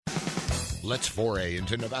Let's foray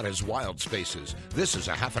into Nevada's wild spaces. This is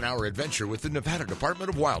a half-an-hour adventure with the Nevada Department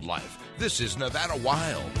of Wildlife. This is Nevada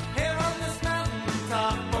Wild. Here on this mountain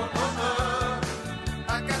top,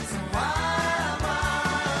 I got some wild,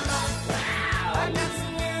 wild life. I got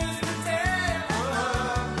some news to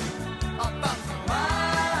tell about some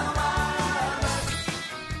wild, wild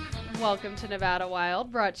life. Welcome to Nevada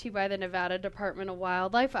Wild, brought to you by the Nevada Department of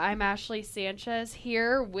Wildlife. I'm Ashley Sanchez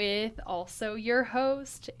here with also your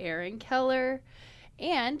host, Aaron Keller.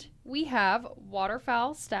 And we have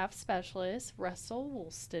waterfowl staff specialist, Russell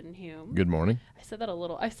Wolstenhume. Good morning.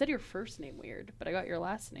 I said your first name weird, but I got your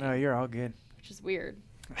last name. No, you're all good. Which is weird.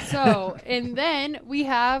 So, and then we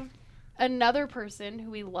have another person who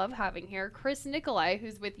we love having here, Chris Nicolai,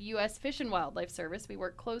 who's with U.S. Fish and Wildlife Service. We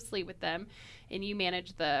work closely with them, and you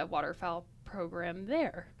manage the waterfowl program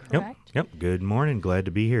there, correct? Yep. Good morning. Glad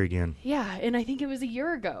to be here again. Yeah, and I think it was a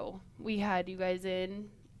year ago we had you guys in.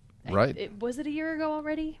 Right. Was it a year ago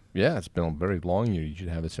already? Yeah, it's been a very long year. You should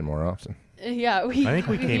have us in more often. Yeah. I think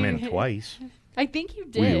we came in twice. I think you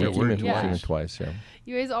We did. came in Yeah. twice, yeah.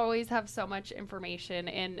 You guys always have so much information.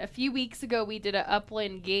 And a few weeks ago, we did an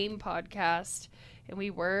upland game podcast, and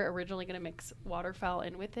we were originally going to mix waterfowl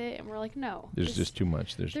in with it. And we're like, no. There's just too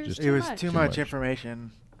much. There's there's just It was much. too Too much much.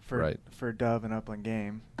 information for dove and upland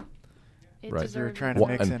game. It Right. We were deserves trying it. to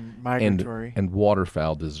mix in migratory. and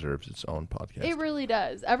waterfowl deserves its own podcast. It really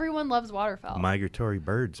does. Everyone loves waterfowl. Migratory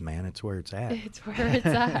birds, man. It's where it's at. It's where it's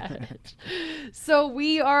at. So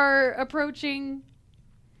we are approaching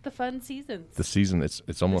the fun seasons. The season, it's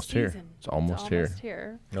almost The here. season. It's almost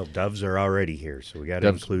here. No, doves are already here, so we got to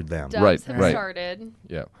Doves- include them. Doves Right, have right. started.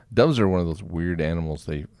 Yeah, doves are one of those weird animals.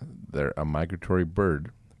 They're a migratory bird,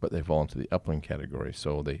 but they fall into the upland category.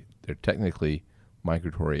 So they're technically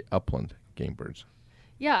migratory upland game birds.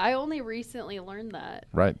 Yeah, I only recently learned that.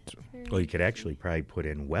 Right. Well, you could actually probably put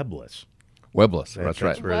in webless. Webless. That's That's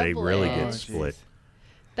right. where they really Webless. get Oh, split. jeez.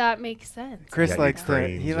 That makes sense. Chris got your likes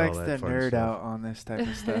cranes, he all likes that to fun nerd stuff. out on this type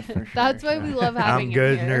of stuff for sure. That's why we love having I'm you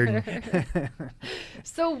good here.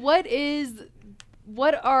 So what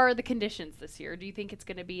are the conditions this year? Do you think it's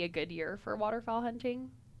going to be a good year for waterfowl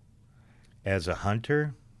hunting? As a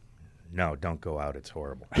hunter, no, don't go out. It's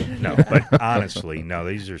horrible. No, but honestly, no,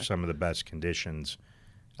 these are some of the best conditions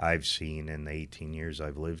I've seen in the 18 years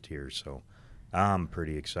I've lived here. So I'm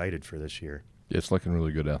pretty excited for this year. It's looking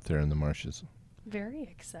really good out there in the marshes. Very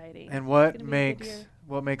exciting. And It's what gonna be a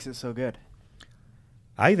good makes year. it so good?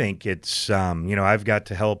 I think it's, I've got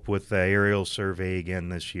to help with the aerial survey again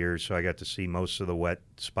this year, so I got to see most of the wet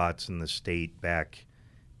spots in the state back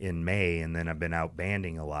in May, and then I've been out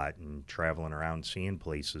banding a lot and traveling around seeing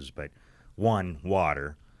places. But one,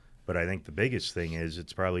 water. But I think the biggest thing is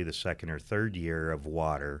it's probably the second or third year of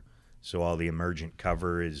water, so all the emergent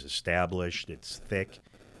cover is established, it's thick.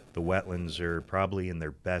 The wetlands are probably in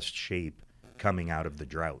their best shape coming out of the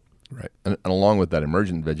drought. Right, and along with that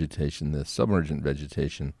emergent vegetation, the submergent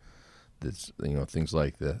vegetation, that's things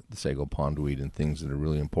like the sago pondweed and things that are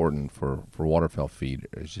really important for waterfowl feed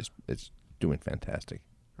it's doing fantastic.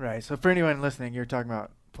 Right. So for anyone listening, you're talking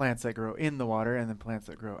about plants that grow in the water and then plants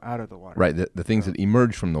that grow out of the water. Right, the things that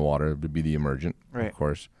emerge from the water would be the emergent, Right. of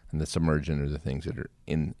course, and the submergent are the things that are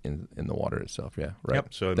in the water itself. Yeah, right.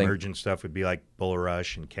 Yep. So emergent stuff would be like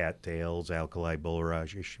bulrush and cattails, alkali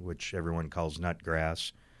bulrush, which everyone calls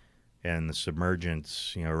nutgrass. And the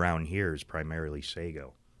submergents, around here is primarily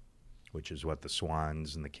sago, which is what the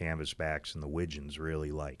swans and the canvasbacks and the widgeons really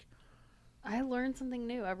like. I learn something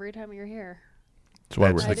new every time you're here. That's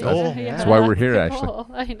why That's we're the I didn't- goal. yeah, That's why we're that's here, the actually. goal.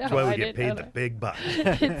 I know. That's why we I get didn't know paid the that. big bucks.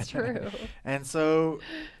 It's true. And so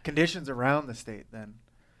conditions around the state then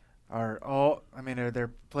are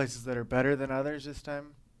there places that are better than others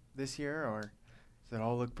this year, or does it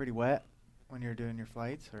all look pretty wet when you're doing your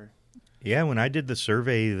flights, or? Yeah, when I did the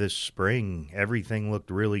survey this spring, everything looked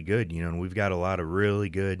really good, and we've got a lot of really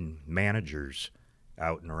good managers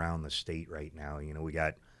out and around the state right now. We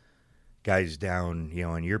got guys down,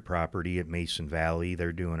 on your property at Mason Valley.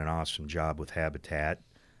 They're doing an awesome job with habitat.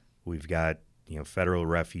 We've got, federal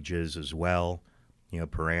refuges as well,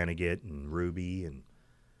 Pahranagat and Ruby and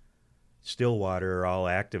Stillwater are all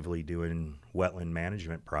actively doing wetland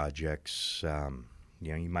management projects.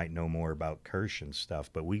 You might know more about Kirsch and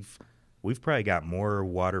stuff, but we've probably got more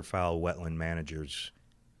waterfowl wetland managers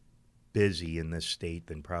busy in this state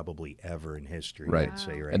than probably ever in history, Right. I'd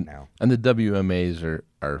say right and, now. And the WMAs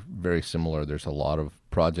are very similar. There's a lot of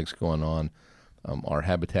projects going on. Our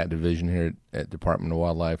habitat division here at Department of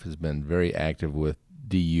Wildlife has been very active with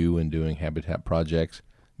DU and doing habitat projects,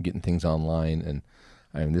 getting things online. And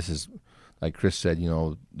I mean, this is, like Chris said,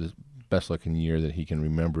 best looking year that he can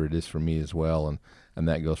remember. It is for me as well, and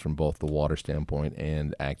that goes from both the water standpoint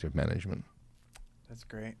and active management. That's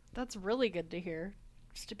great. That's really good to hear.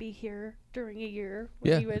 Just to be here during a year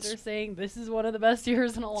when Yeah, you guys are saying this is one of the best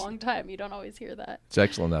years in a long time. You don't always hear that. It's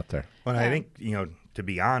excellent out there. Well, I Yeah. think, to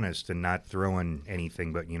be honest and not throwing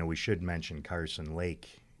anything, but, we should mention Carson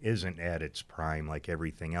Lake isn't at its prime like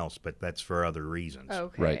everything else, but that's for other reasons.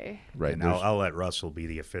 Okay. Right. And There's, I'll let Russell be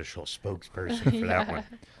the official spokesperson for that one.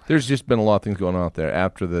 there's just been a lot of things going on out there.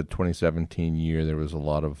 After the 2017 year, there was a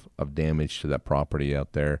lot of damage to that property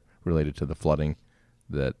out there related to the flooding.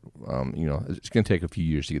 That it's going to take a few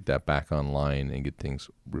years to get that back online and get things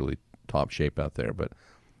really top shape out there. But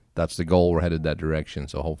that's the goal. We're headed that direction.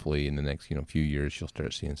 So hopefully in the next few years, you'll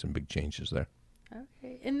start seeing some big changes there.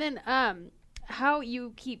 Okay. And then how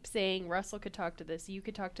you keep saying Russell could talk to this, you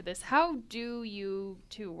could talk to this. How do you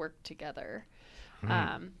two work together?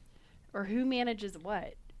 Or who manages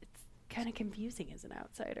what? It's kind of confusing as an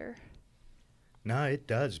outsider. No, it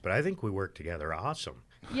does, but I think we work together awesome.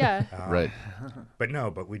 Yeah. Right.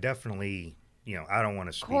 But we definitely, I don't want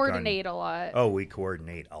to speak Coordinate a lot. Oh, we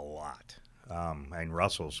coordinate a lot. And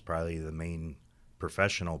Russell's probably the main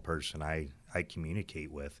professional person I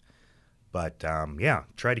communicate with. But,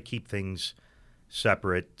 try to keep things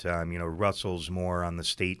separate. Russell's more on the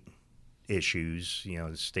state issues,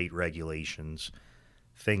 the state regulations,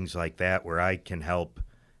 things like that, where I can help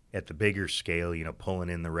at the bigger scale, pulling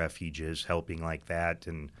in the refuges, helping like that,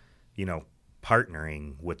 and,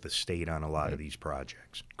 partnering with the state on a lot of these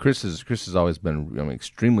projects. Chris has always been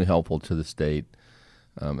extremely helpful to the state,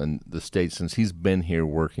 and the state, since he's been here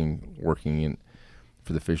working in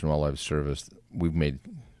for the Fish and Wildlife Service, we've made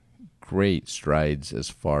great strides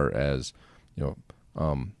as far as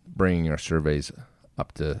bringing our surveys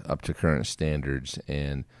up to current standards,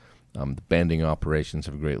 and the banding operations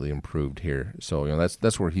have greatly improved here. So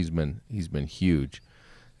that's where he's been huge.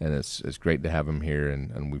 And it's great to have him here,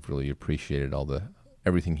 and we've really appreciated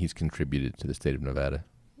everything he's contributed to the state of Nevada.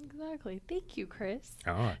 Exactly. Thank you, Chris.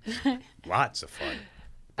 Oh, lots of fun.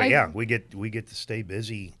 But we get to stay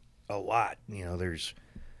busy a lot. There's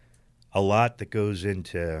a lot that goes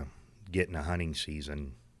into getting a hunting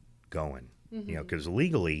season going. Because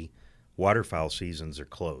legally, waterfowl seasons are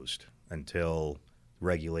closed until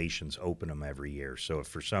regulations open them every year. So if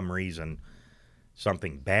for some reason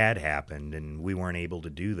something bad happened and we weren't able to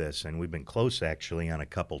do this, and we've been close actually on a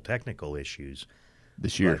couple technical issues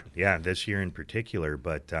This year. this year in particular.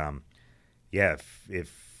 But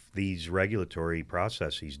if these regulatory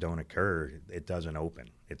processes don't occur, it doesn't open.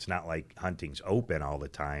 It's not like hunting's open all the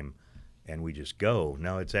time and we just go.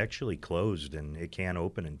 No, it's actually closed, and it can't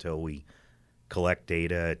open until we collect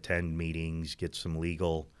data, attend meetings, get some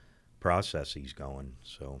legal processes going.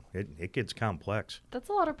 So it gets complex. That's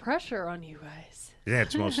a lot of pressure on you guys. Yeah,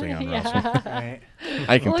 it's mostly on Russell. Right.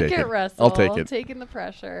 I can Look take at it. Russell I'll take it. taking the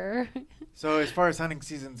pressure. So as far as hunting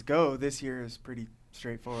seasons go, this year is pretty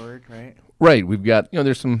straightforward, right? Right. We've got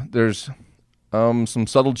there's some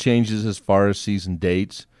subtle changes as far as season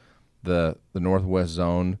dates. The Northwest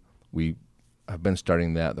Zone, we have been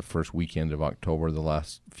starting that the first weekend of October the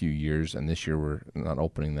last few years, and this year we're not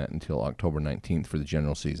opening that until October 19th for the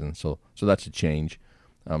general season. So that's a change.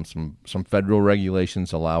 Some federal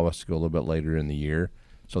regulations allow us to go a little bit later in the year,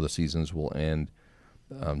 so the seasons will end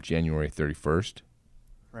January 31st.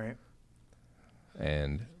 Right.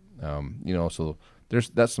 And so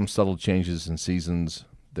that's some subtle changes in seasons.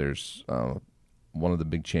 There's one of the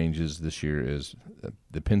big changes this year is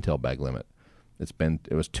the pintail bag limit.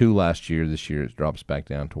 It was 2 last year. This year it drops back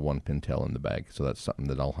down to 1 pintail in the bag. So that's something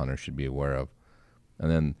that all hunters should be aware of. And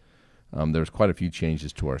then there's quite a few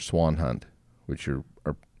changes to our swan hunt, which are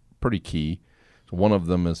pretty key. So one of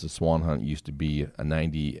them is the swan hunt used to be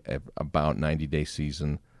about 90-day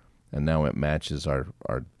season, and now it matches our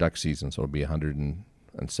duck season. So it'll be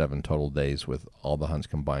 107 total days with all the hunts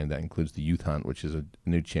combined. That includes the youth hunt, which is a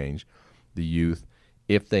new change. The youth,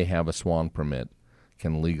 if they have a swan permit,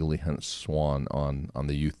 can legally hunt swan on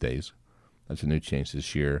the youth days. That's a new change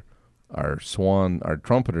this year. Our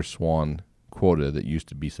trumpeter swan quota that used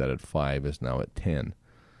to be set at 5 is now at 10.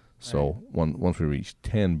 So once we reach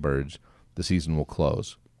 10 birds, the season will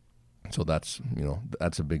close. So that's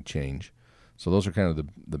a big change. So those are kind of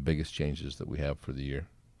the biggest changes that we have for the year.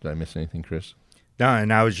 Did I miss anything, Chris? No,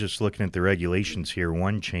 and I was just looking at the regulations here.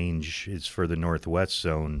 One change is for the Northwest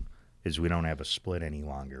Zone is we don't have a split any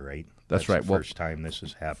longer, right? That's right. The first time this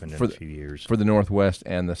has happened in a few years. For the Northwest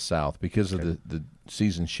and the South, because of the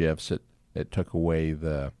season shifts, it took away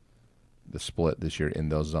the split this year in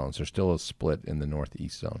those zones. There's still a split in the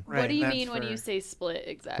Northeast zone. Right. What do you and mean that's when for- you say split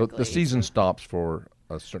exactly? The season stops for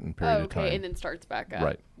a certain period of time. and then starts back up.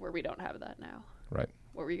 Right. Where we don't have that now. Right.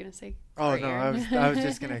 What were you gonna say? Oh Sorry, no, Aaron. I was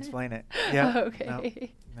just gonna explain it. Yeah.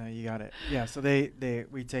 Okay. No, you got it. Yeah. So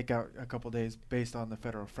we take out a couple days based on the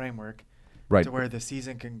federal framework Right. to where the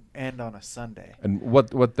season can end on a Sunday. And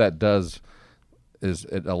what that does is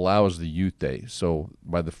it allows the youth days. So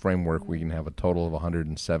by the framework, we can have a total of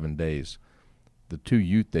 107 days. The 2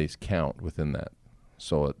 youth days count within that.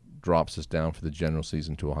 So it drops us down for the general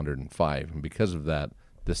season to 105. And because of that,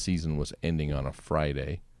 the season was ending on a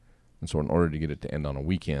Friday. And so in order to get it to end on a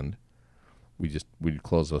weekend, we'd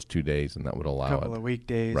close those 2 days, and that would A allow couple it. of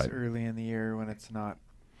weekdays Right. early in the year when it's not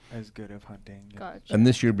as good of hunting. Gotcha. And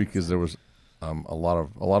this year, because there was a lot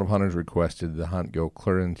of hunters requested the hunt go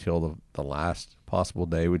clear until the last possible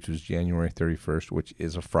day, which was January 31st, which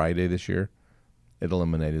is a Friday this year. It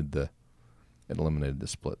eliminated the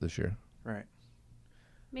split this year. Right.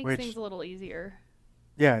 Makes which- things a little easier.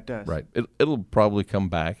 Yeah, it does. Right. It'll probably come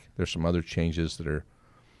back. There's some other changes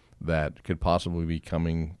that could possibly be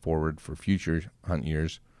coming forward for future hunt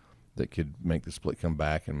years that could make the split come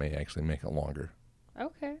back and may actually make it longer.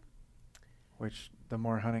 Okay. Which the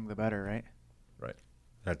more hunting, the better, right? Right.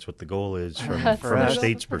 That's what the goal is from, That's from what the it is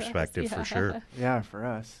state's for us, perspective, yeah. for sure. Yeah, for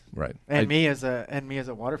us. Right. And me as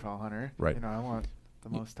a waterfowl hunter. Right. You know, I want the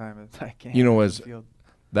most time as I can. You know, in as- the field.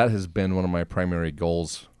 That has been one of my primary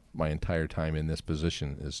goals my entire time in this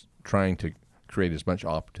position, is trying to create as much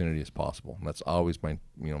opportunity as possible. And that's always my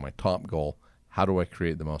top goal. How do I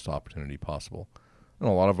create the most opportunity possible? And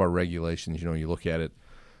a lot of our regulations, you look at it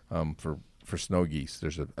for snow geese,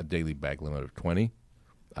 there's a daily bag limit of 20.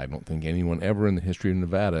 I don't think anyone ever in the history of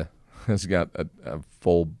Nevada has got a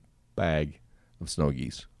full bag of snow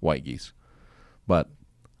geese, white geese. But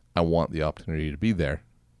I want the opportunity to be there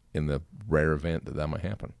in the rare event that might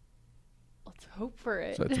happen. Let's hope for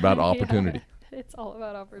it. So it's about Yeah, opportunity. it's all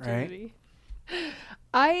about opportunity.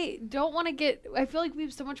 I don't want to I feel like we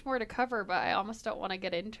have so much more to cover, but I almost don't want to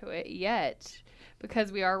get into it yet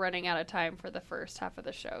because we are running out of time for the first half of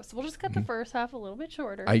the show. So we'll just cut the first half a little bit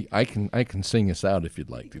shorter. I can sing us out if you'd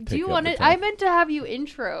like to. Do you take up want the it? time. I meant to have you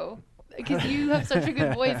intro because you have such a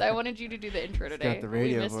good voice. I wanted you to do the intro today. the We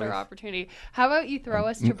radio missed our voice. opportunity. How about you throw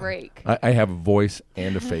us to break? I have a voice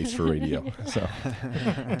and a face for radio. So,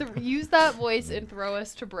 Use that voice and throw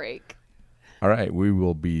us to break. all right, we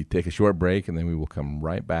will take a short break, and then we will come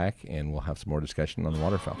right back, and we'll have some more discussion on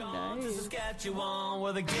waterfowl. Nice. Saskatchewan,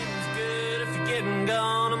 where the getting's good. If you're getting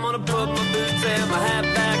gone, I'm gonna put my boots and my hat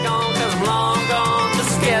back on, 'cause I'm long gone to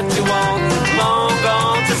Saskatchewan. Long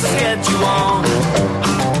gone to Saskatchewan.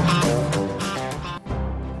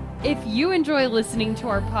 If you enjoy listening to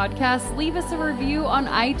our podcast, leave us a review on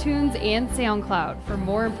iTunes and SoundCloud. For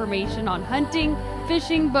more information on hunting,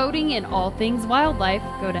 fishing, boating, and all things wildlife,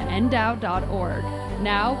 go to ndow.org.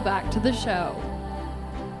 Now, back to the show.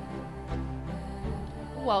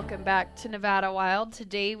 Welcome back to Nevada Wild.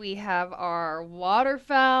 Today we have our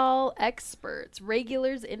waterfowl experts,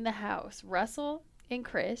 regulars in the house, Russell and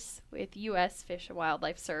Chris with U.S. Fish and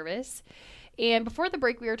Wildlife Service. And before the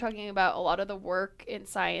break, we were talking about a lot of the work and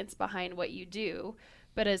science behind what you do.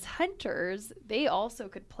 But as hunters, they also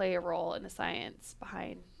could play a role in the science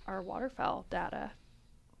behind our waterfowl data.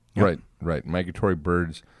 Yep. Right. Migratory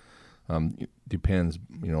birds depends,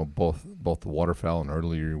 both the waterfowl, and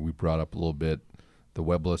earlier we brought up a little bit the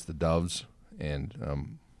webless, the doves,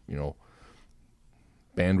 and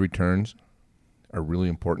band returns are really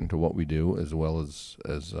important to what we do, as well as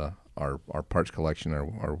our parts collection,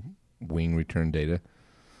 our wing return data.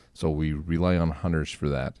 So we rely on hunters for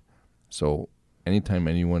that. So anytime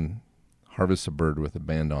anyone harvests a bird with a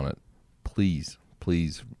band on it, please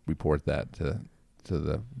report that to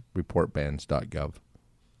the reportbands.gov.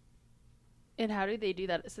 And how do they do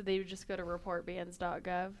that? So they would just go to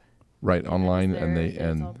reportbands.gov? Right, online, there, and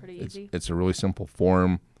it's all pretty easy. it's a really simple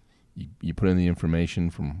form. You put in the information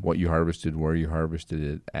from what you harvested, where you harvested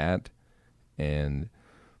it at, and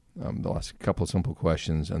they'll ask a couple of simple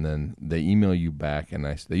questions, and then they email you back. And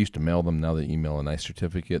they used to mail them, now they email a nice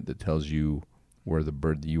certificate that tells you where the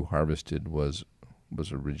bird that you harvested was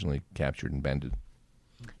originally captured and banded.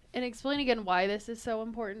 And explain again why this is so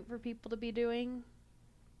important for people to be doing.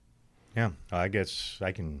 Yeah, I guess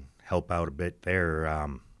I can help out a bit there.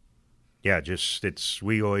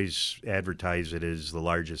 We always advertise it as the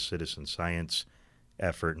largest citizen science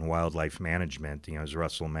effort in wildlife management. As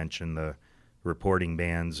Russell mentioned, the reporting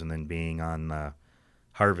bands, and then being on the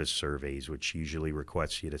harvest surveys, which usually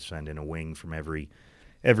requests you to send in a wing from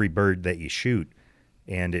every bird that you shoot.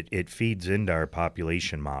 And it feeds into our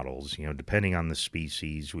population models. Depending on the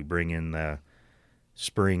species, we bring in the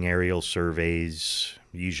spring aerial surveys,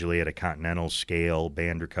 usually at a continental scale,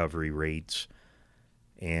 band recovery rates.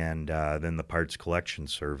 and then the parts collection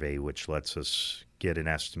survey, which lets us get an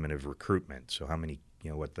estimate of recruitment. So how many,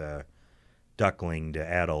 what the duckling to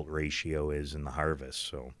adult ratio is in the harvest.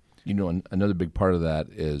 So another big part of that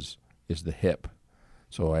is the HIP.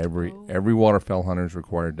 So every waterfowl hunter is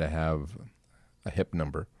required to have a HIP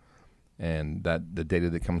number, and that the data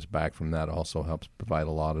that comes back from that also helps provide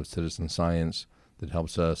a lot of citizen science that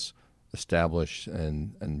helps us establish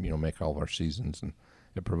and make all of our seasons, and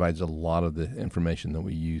it provides a lot of the information that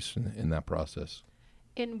we use in that process.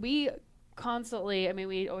 And we constantly,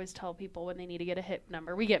 we always tell people when they need to get a HIP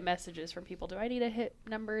number. We get messages from people, do I need a HIP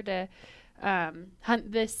number to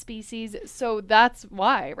hunt this species? So that's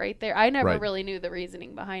why right there. I never really knew the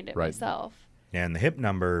reasoning behind it myself. And the HIP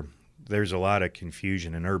number, there's a lot of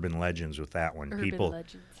confusion and urban legends with that one.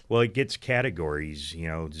 Legends. Well, it gets categories,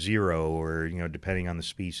 0 or, depending on the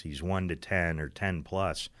species, 1 to 10 or 10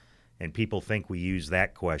 plus. And people think we use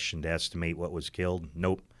that question to estimate what was killed.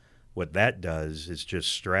 Nope. What that does is just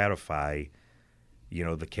stratify,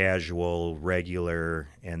 the casual, regular,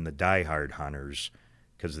 and the diehard hunters.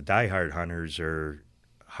 Because the diehard hunters are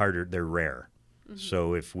harder, they're rare. Mm-hmm.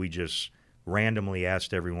 So if we just randomly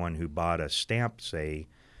asked everyone who bought a stamp, say,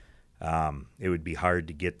 it would be hard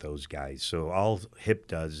to get those guys. So all HIP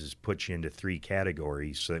does is put you into 3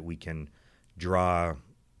 categories so that we can draw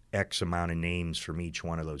X amount of names from each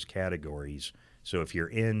one of those categories. So if you're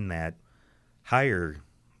in that higher,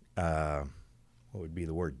 what would be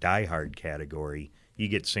the word, diehard category, you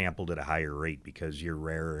get sampled at a higher rate because you're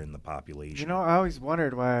rarer in the population. I always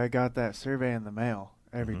wondered why I got that survey in the mail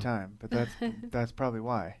every time, but that's probably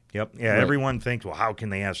why. Yep. Yeah. Right. Everyone thinks, well, how can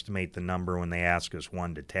they estimate the number when they ask us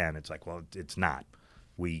 1 to 10? It's like, well, it's not.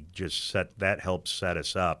 We just that helps set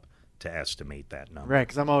us up to estimate that number. Right.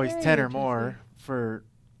 Because I'm always 10 or more for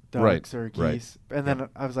ducks or geese. Right. And then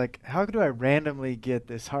I was like, how do I randomly get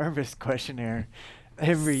this harvest questionnaire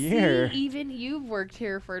every year? Even you've worked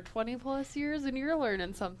here for 20 plus years and you're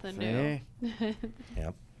learning something new.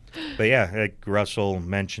 Yep. But yeah, like Russell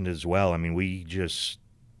mentioned as well, we just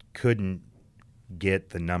couldn't get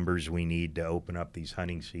the numbers we need to open up these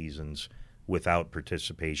hunting seasons without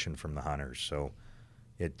participation from the hunters. So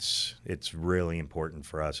it's really important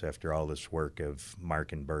for us after all this work of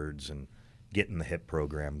marking birds and getting the HIP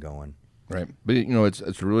program going. Right. But,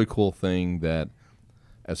 it's a really cool thing that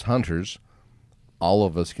as hunters, all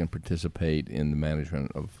of us can participate in the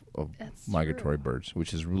management of migratory birds,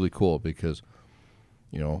 which is really cool because,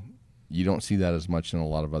 you don't see that as much in a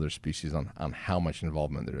lot of other species on how much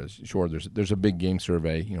involvement there is. Sure, there's a big game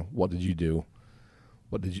survey. What did you do?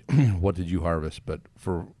 What did you harvest? But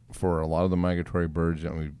for a lot of the migratory birds,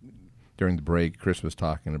 during the break, Chris was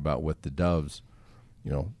talking about with the doves.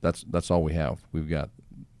 That's all we have. We've got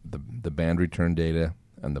the band return data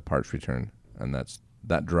and the parts return, and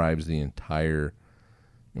that drives the entire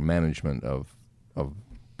management of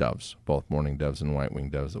doves, both mourning doves and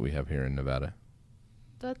white-winged doves that we have here in Nevada.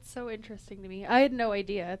 That's so interesting to me. I had no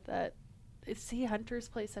idea that hunters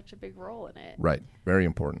play such a big role in it. Right. Very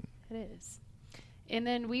important. It is. And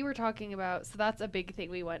then we were talking about, so that's a big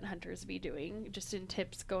thing we want hunters to be doing, just in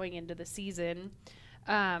tips going into the season.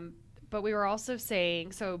 But we were also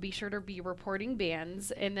saying, so be sure to be reporting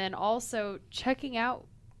bands and then also checking out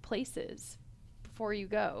places before you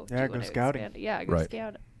go. Yeah, go scouting.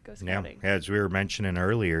 Go scouting. Yeah, as we were mentioning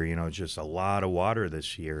earlier, it's just a lot of water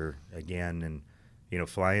this year again. And,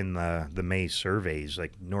 flying the May surveys,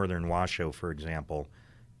 like Northern Washoe, for example,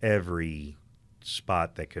 every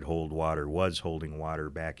spot that could hold water was holding water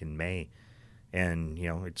back in May. And,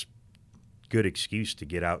 it's good excuse to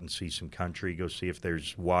get out and see some country, go see if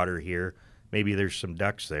there's water here. Maybe there's some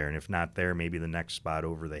ducks there, and if not there, maybe the next spot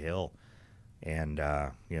over the hill. And,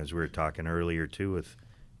 as we were talking earlier, too,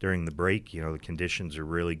 during the break, the conditions are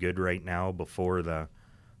really good right now before the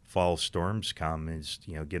fall storms come,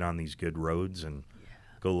 get on these good roads and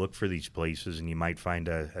go look for these places, and you might find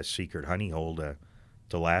a secret honey hole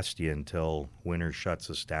to last you until winter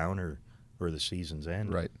shuts us down or the season's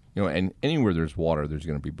end. Right. And anywhere there's water, there's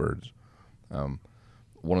going to be birds.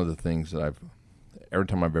 One of the things that every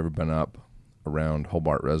time I've ever been up around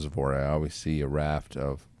Hobart Reservoir, I always see a raft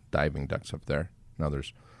of diving ducks up there. Now the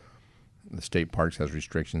state parks has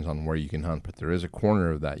restrictions on where you can hunt, but there is a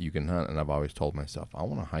corner of that you can hunt, and I've always told myself, I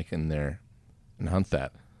want to hike in there and hunt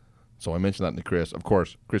that. So I mentioned that to Chris. Of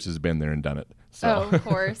course, Chris has been there and done it. So, of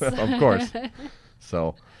course. Of course.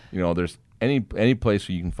 So, there's any place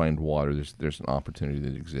where you can find water, there's an opportunity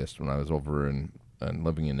that exists. When I was over and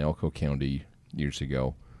living in Elko County years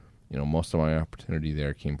ago, most of my opportunity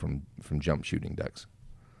there came from jump shooting ducks.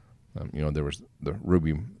 There was the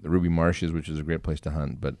Ruby Marshes, which is a great place to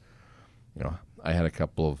hunt, but I had a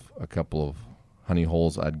couple of honey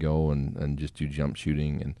holes, I'd go and just do jump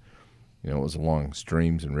shooting, and it was along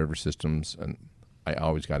streams and river systems, and I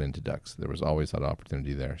always got into ducks. There was always that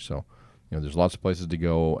opportunity there. So, there's lots of places to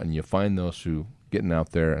go, and you find those who getting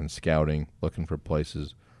out there and scouting, looking for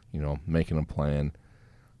places, making a plan,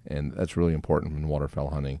 and that's really important in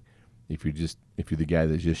waterfowl hunting. If you're the guy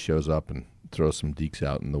that just shows up and throws some deeks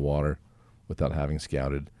out in the water without having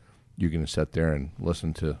scouted, you're going to sit there and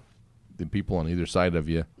listen to the people on either side of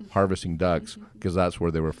you harvesting ducks, because that's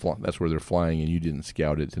where they're flying, and you didn't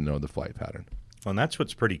scout it to know the flight pattern. Well, and that's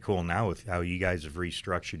what's pretty cool now with how you guys have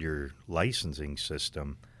restructured your licensing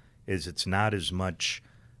system, is it's not as much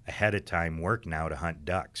ahead of time work now to hunt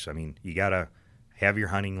ducks. I mean, you got to have your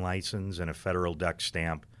hunting license and a federal duck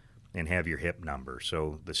stamp and have your HIP number.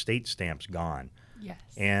 So the state stamp's gone. Yes.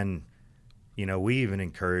 And, we even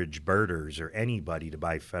encourage birders or anybody to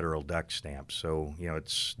buy federal duck stamps. So,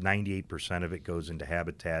 it's 98% of it goes into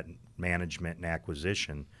habitat management and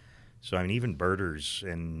acquisition. So, I mean, even birders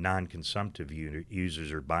and non-consumptive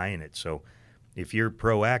users are buying it. So if you're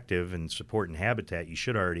proactive and supporting habitat, you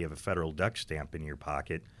should already have a federal duck stamp in your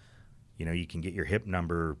pocket. You can get your HIP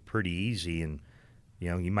number pretty easy, and,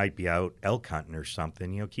 you might be out elk hunting or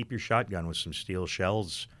something. Keep your shotgun with some steel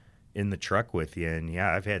shells in the truck with you. And,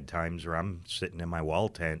 yeah, I've had times where I'm sitting in my wall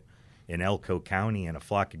tent in Elko County and a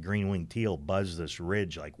flock of green-winged teal buzz this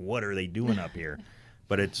ridge. Like, what are they doing up here?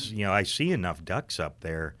 But it's, I see enough ducks up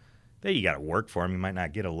there that you got to work for them. You might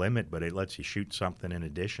not get a limit, but it lets you shoot something in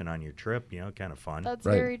addition on your trip. Kind of fun. That's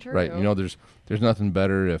right, very true. Right. There's nothing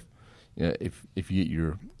better if you get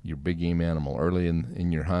your big game animal early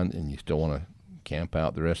in your hunt, and you still want to camp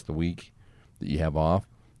out the rest of the week that you have off.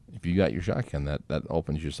 If you got your shotgun, that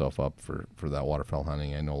opens yourself up for that waterfowl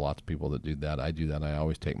hunting. I know lots of people that do that. I do that. I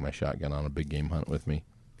always take my shotgun on a big game hunt with me,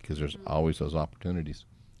 because there's always those opportunities.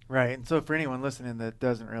 Right. And so for anyone listening that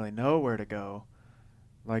doesn't really know where to go,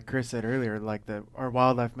 like Chris said earlier, like our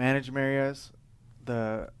wildlife management areas,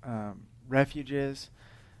 the refuges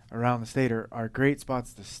around the state are great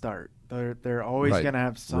spots to start. They're always Right. going to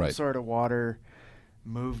have some Right. sort of water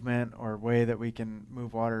movement or way that we can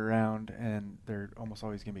move water around, and they're almost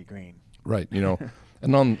always going to be green. Right.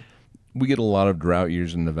 And we get a lot of drought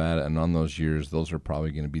years in Nevada, and on those years, those are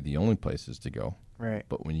probably going to be the only places to go. Right.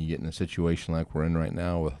 But when you get in a situation like we're in right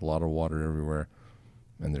now with a lot of water everywhere,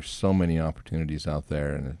 and there's so many opportunities out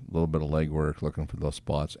there, and a little bit of legwork looking for those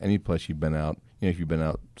spots. Any place you've been out, if you've been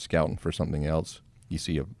out scouting for something else, you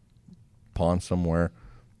see a pond somewhere,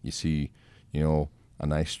 you see, a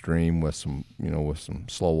nice stream with some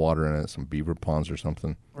slow water in it, some beaver ponds or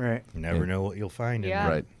something. Right. You never know what you'll find in Yeah.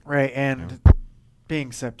 there. Right. Right. And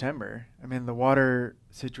being September, I mean, the water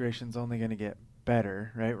situation's only going to get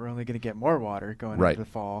better, right? We're only going to get more water going Right. into the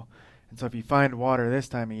fall. And so if you find water this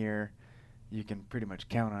time of year, you can pretty much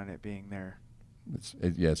count on it being there It's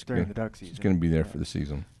during gonna, the duck season. it's going to be there Yeah. for the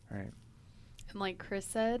season. Right. And like Chris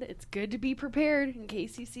said, it's good to be prepared in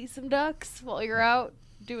case you see some ducks while you're out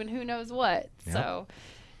doing who knows what. Yep. So,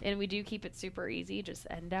 and we do keep it super easy. Just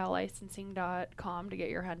ndowlicensing.com to get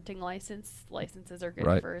your hunting license. Licenses are good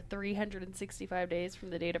Right. for 365 days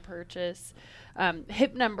from the date of purchase.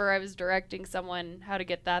 HIP number, I was directing someone how to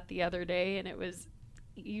get that the other day, and it was,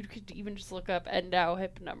 you could even just look up NDOW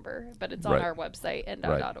HIP number, but it's on Right. our website,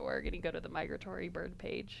 ndow.org, and you go to the migratory bird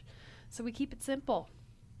page. So we keep it simple.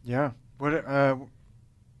 Yeah. What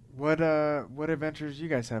adventures you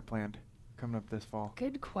guys have planned coming up this fall?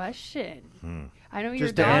 Good question. Hmm. I know your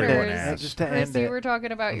Just to end it. daughters. Just to Chris, end you it. were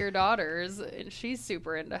talking about your daughters, and she's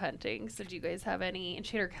super into hunting. So do you guys have any? And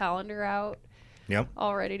she had her calendar out, Yep.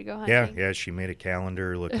 all ready to go Yeah, hunting. yeah. She made a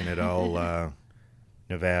calendar looking at all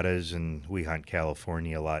Nevadas, and we hunt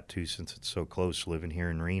California a lot too, since it's so close living here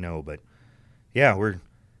in Reno. But yeah, we're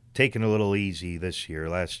taking a little easy this year.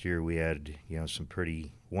 Last year we had some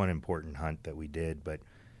one important hunt that we did, but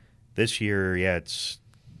this year, I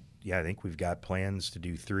think we've got plans to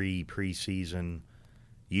do 3 preseason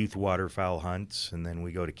youth waterfowl hunts, and then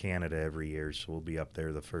we go to Canada every year, so we'll be up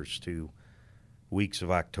there the first 2 weeks of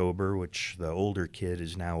October, which the older kid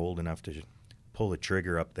is now old enough to pull the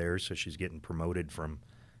trigger up there, so she's getting promoted from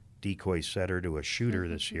decoy setter to a shooter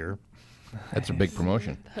this year. That's a big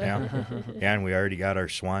promotion. Yeah. Yeah, and we already got our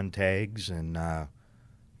swan tags, and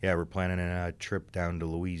we're planning a trip down to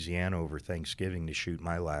Louisiana over Thanksgiving to shoot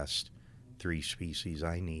my last 3 species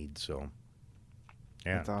I need. So,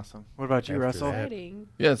 yeah. That's awesome. What about you, After Russell? that- Exciting.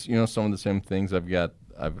 Yeah, it's some of the same things. I've got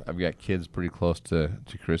kids pretty close to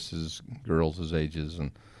Chris's girls' ages,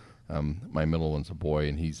 and my middle one's a boy,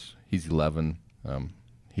 and he's 11.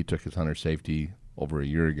 He took his hunter safety over a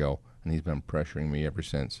year ago, and he's been pressuring me ever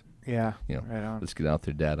since. Yeah. You know, Right on. let's get out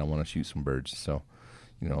there, Dad. I want to shoot some birds. So,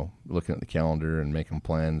 looking at the calendar and making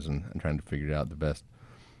plans and trying to figure out the best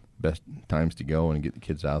times to go and get the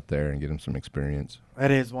kids out there and get them some experience.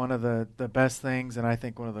 That is one of the best things, and I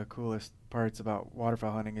think one of the coolest parts about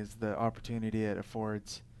waterfowl hunting is the opportunity it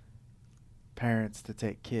affords parents to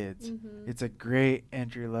take kids. Mhm. It's a great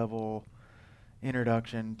entry-level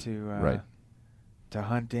introduction to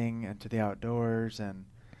hunting and to the outdoors. And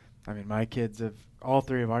I mean, all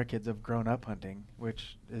three of our kids have grown up hunting,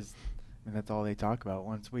 which is, that's all they talk about.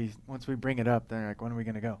 Once we bring it up, they're like, when are we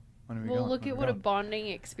going to go? When are we Well, going? look When at are we what a going? bonding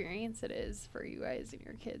experience it is for you guys and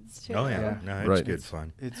your kids too. Oh yeah, Yeah. no, it's Right. good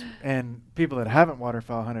fun. And people that haven't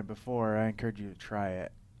waterfowl hunted before, I encourage you to try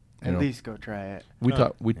it. At know, least go try it.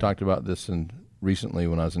 We talked about this recently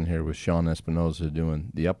when I was in here with Sean Espinoza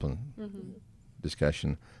doing the upland Mhm.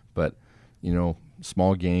 discussion. But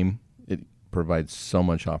small game, it provides so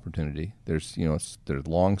much opportunity. There's there's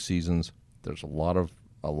long seasons. There's a lot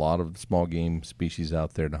of small game species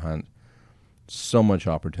out there to hunt. So much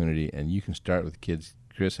opportunity, and you can start with kids.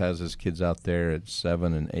 Chris has his kids out there at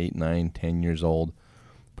 7 and 8, 9, 10 years old,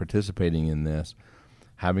 participating in this,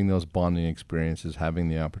 having those bonding experiences, having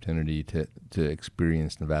the opportunity to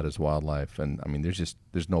experience Nevada's wildlife. And I mean,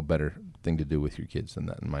 there's no better thing to do with your kids than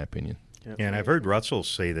that, in my opinion. Yep. Yeah, and I've heard Russell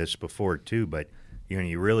say this before too, but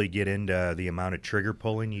you really get into the amount of trigger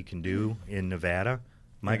pulling you can do in Nevada.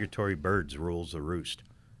 Migratory birds rules the roost.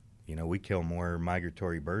 We kill more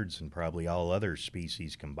migratory birds than probably all other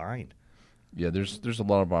species combined. Yeah, there's a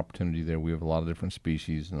lot of opportunity there. We have a lot of different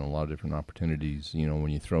species and a lot of different opportunities. When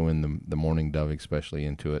you throw in the mourning dove especially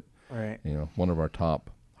into it, Right. One of our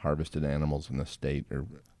top harvested animals in the state are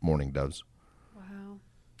mourning doves. Wow.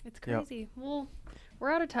 It's Yep. crazy. Well,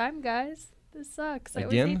 we're out of time, guys. This sucks. I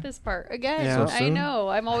Again? always hate this part. Again, Yeah. So I soon? know.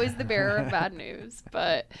 I'm always the bearer of bad news.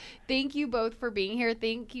 But thank you both for being here.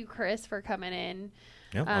 Thank you, Chris, for coming in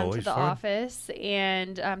Yep, to always the fun. office.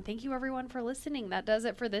 And thank you, everyone, for listening. That does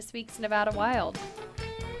it for this week's Nevada Wild.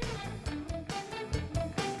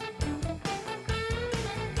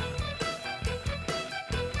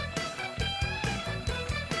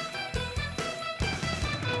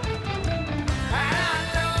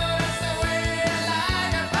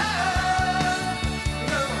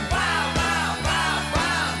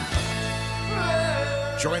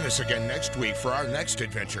 Join us again next week for our next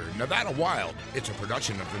adventure, Nevada Wild. It's a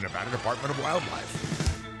production of the Nevada Department of Wildlife.